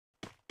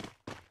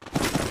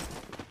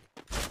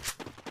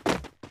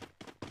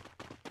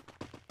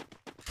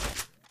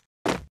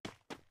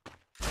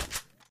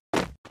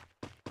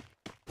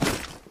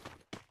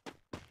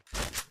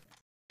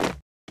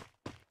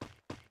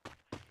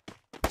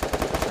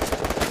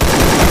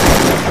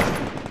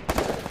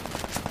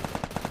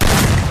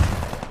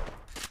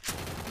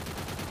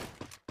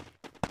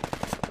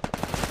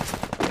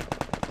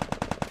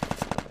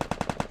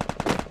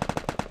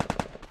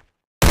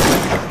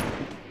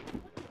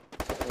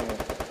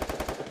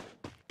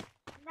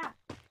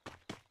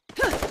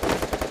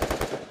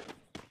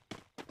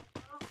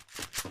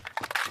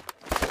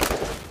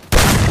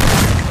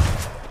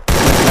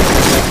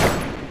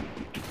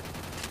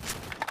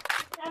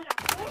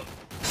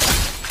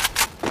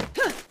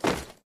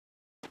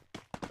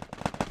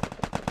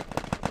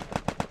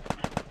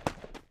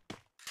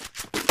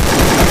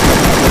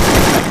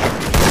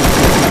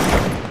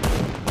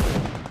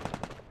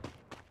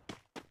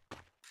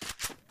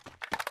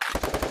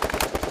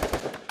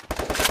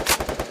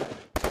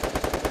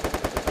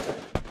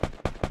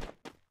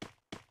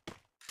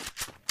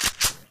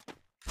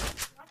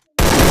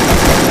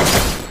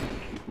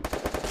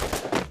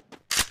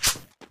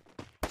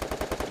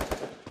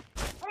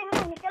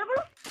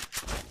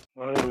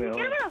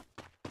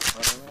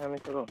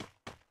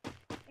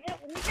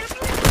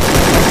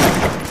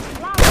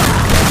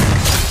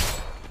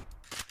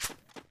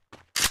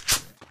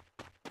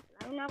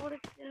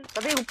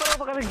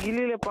तो कभी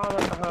गिली ले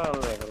पाऊंगा कहाँ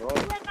ले ब्रो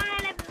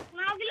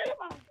नाव गिली ले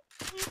पाऊंगा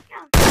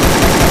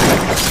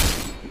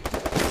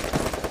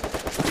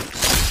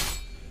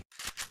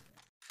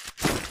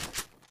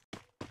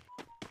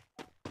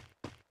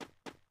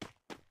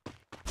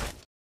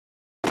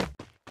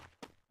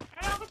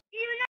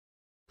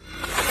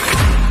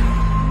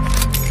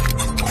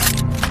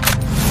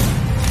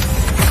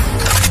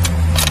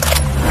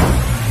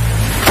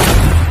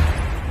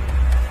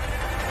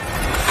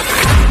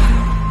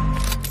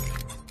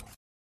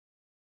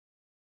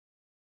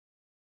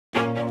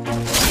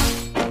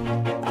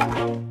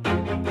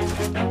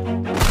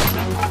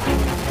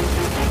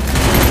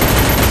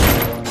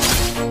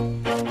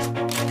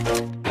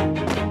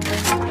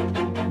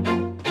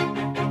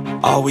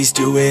Always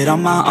do it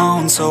on my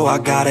own, so I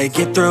gotta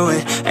get through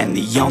it. And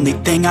the only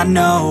thing I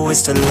know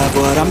is to love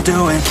what I'm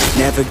doing.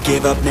 Never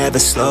give up, never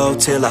slow,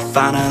 till I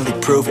finally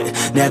prove it.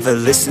 Never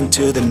listen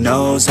to the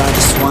no's, I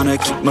just wanna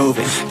keep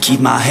moving. Keep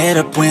my head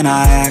up when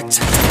I act,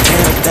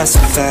 head up, that's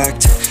a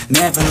fact.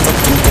 Never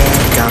looking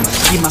back, I'ma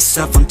keep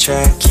myself on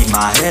track. Keep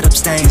my head up,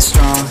 staying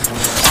strong,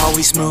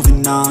 always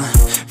moving on.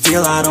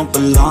 Feel I don't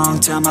belong,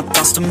 tell my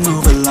thoughts to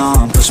move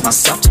along. Push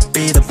myself to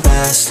be the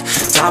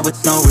best, die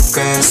with no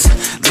regrets.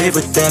 Live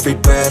with every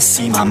breath,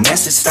 see my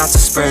message start to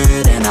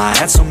spread. And I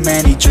had so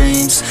many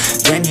dreams,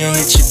 then you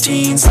hit your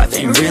teens. Life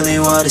ain't really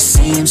what it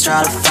seems,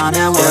 try to find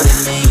out what it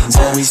means.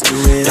 Always do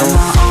it on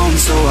my own,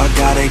 so I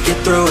gotta get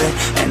through it.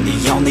 And the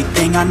only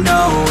thing I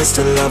know is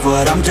to love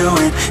what I'm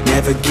doing.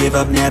 Never give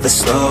up, never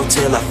slow,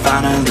 till I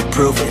finally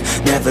prove it.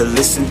 Never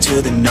listen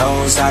to the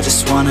no's, I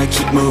just wanna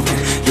keep moving.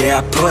 Yeah,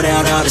 I put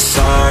out all this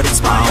art,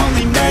 it's my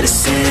only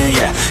medicine.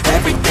 Yeah,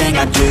 everything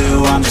I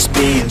do, I'm just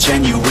being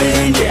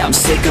genuine. Yeah, I'm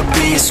sick of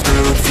being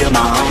screwed, feel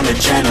my own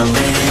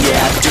adrenaline.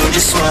 Yeah, I do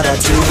just what I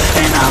do,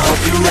 and I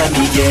hope you let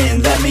me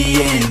in,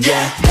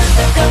 yeah.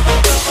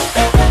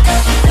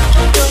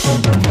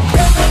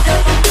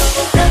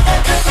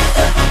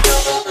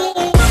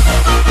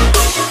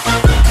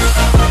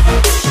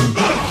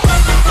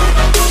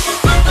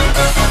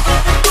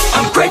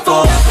 I'm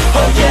grateful,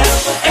 oh yeah,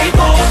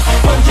 able,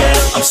 oh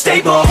yeah, I'm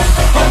stable,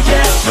 oh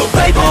yeah, no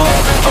label,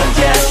 oh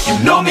yeah,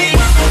 you know me,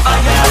 I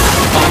have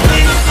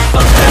only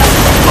a path,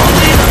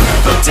 only,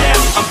 but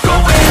damn, I'm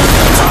going,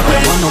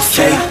 I want no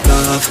fake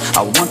love, I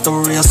want the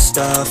real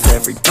stuff.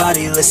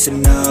 Everybody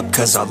listen up,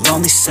 cause I'll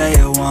only say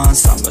it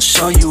once. I'm gonna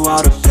show you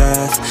all the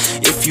path,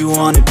 if you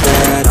want it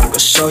bad. I'm gonna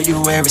show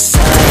you where it's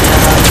at,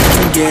 how you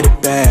can get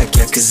it back.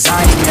 Yeah, cause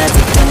I ain't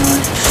never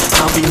done,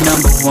 I'll be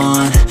number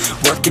one.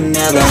 Working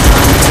hella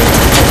hard till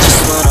I get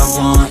just what I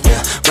want,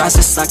 yeah.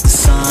 Rises like the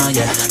sun,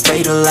 yeah,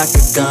 fatal like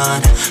a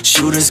gun.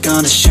 Shooter's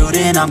gonna shoot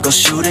and I'm gonna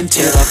shoot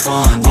until I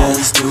won, yeah.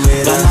 Always do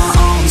it on my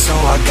own, so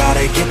I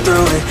gotta get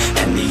through it.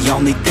 And the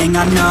only thing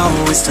I know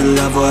is to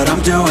love what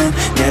I'm doing.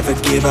 Never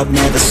give up,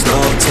 never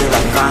slow, till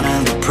I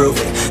finally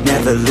prove it.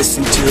 Never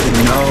listen to the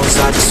no's,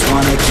 I just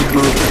wanna keep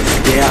moving.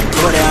 Yeah, I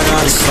put out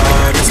all this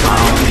art, it's my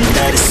only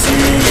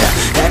medicine.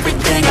 Yeah,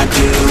 everything I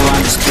do,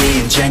 I'm just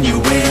being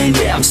genuine.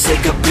 Yeah, I'm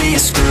sick of being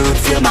screwed,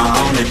 feel my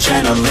own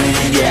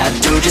adrenaline. Yeah, I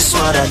do just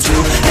what I do,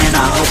 and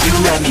I hope you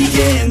let me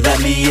in,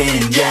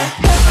 yeah.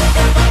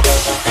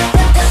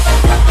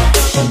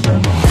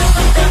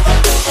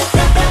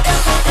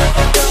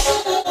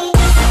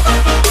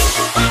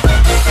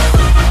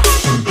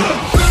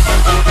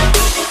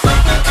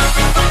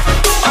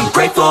 I'm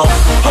grateful,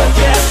 oh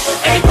yeah,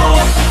 able,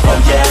 oh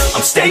yeah,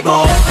 I'm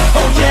stable,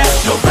 oh yeah,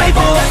 no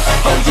label,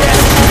 oh yeah,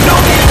 you know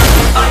me,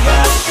 I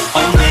have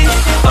only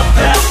a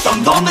path, I'm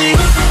lonely,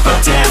 but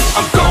damn,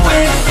 I'm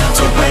going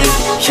to win,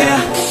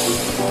 yeah.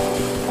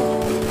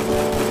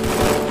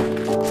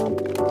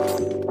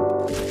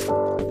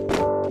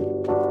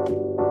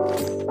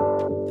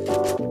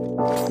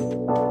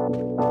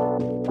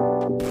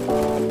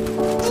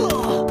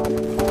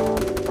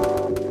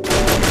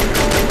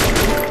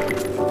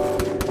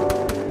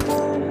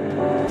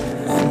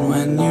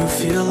 When you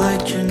feel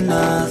like you're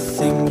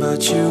nothing,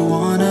 but you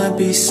wanna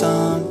be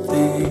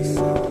something,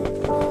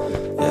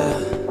 yeah.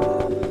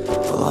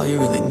 Well, all you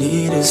really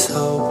need is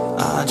hope.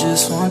 I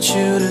just want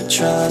you to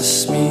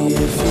trust me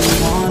if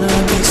you wanna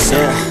be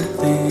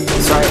something. Yeah,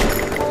 that's right.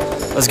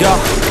 Let's go.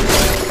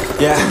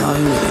 Yeah,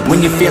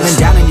 when you're feeling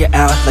down and you're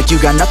out, like you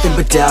got nothing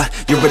but doubt.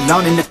 You're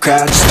alone in the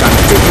crowd, just trying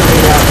to figure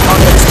it out. All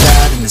that is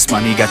bad, and this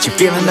money got you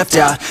feeling left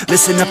out.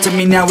 Listen up to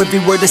me now, every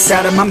word that's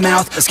out of my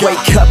mouth.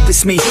 Wake up,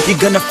 it's me, you're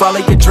gonna follow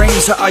your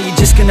dreams, or are you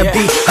just gonna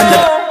be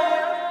another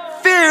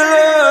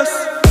fearless?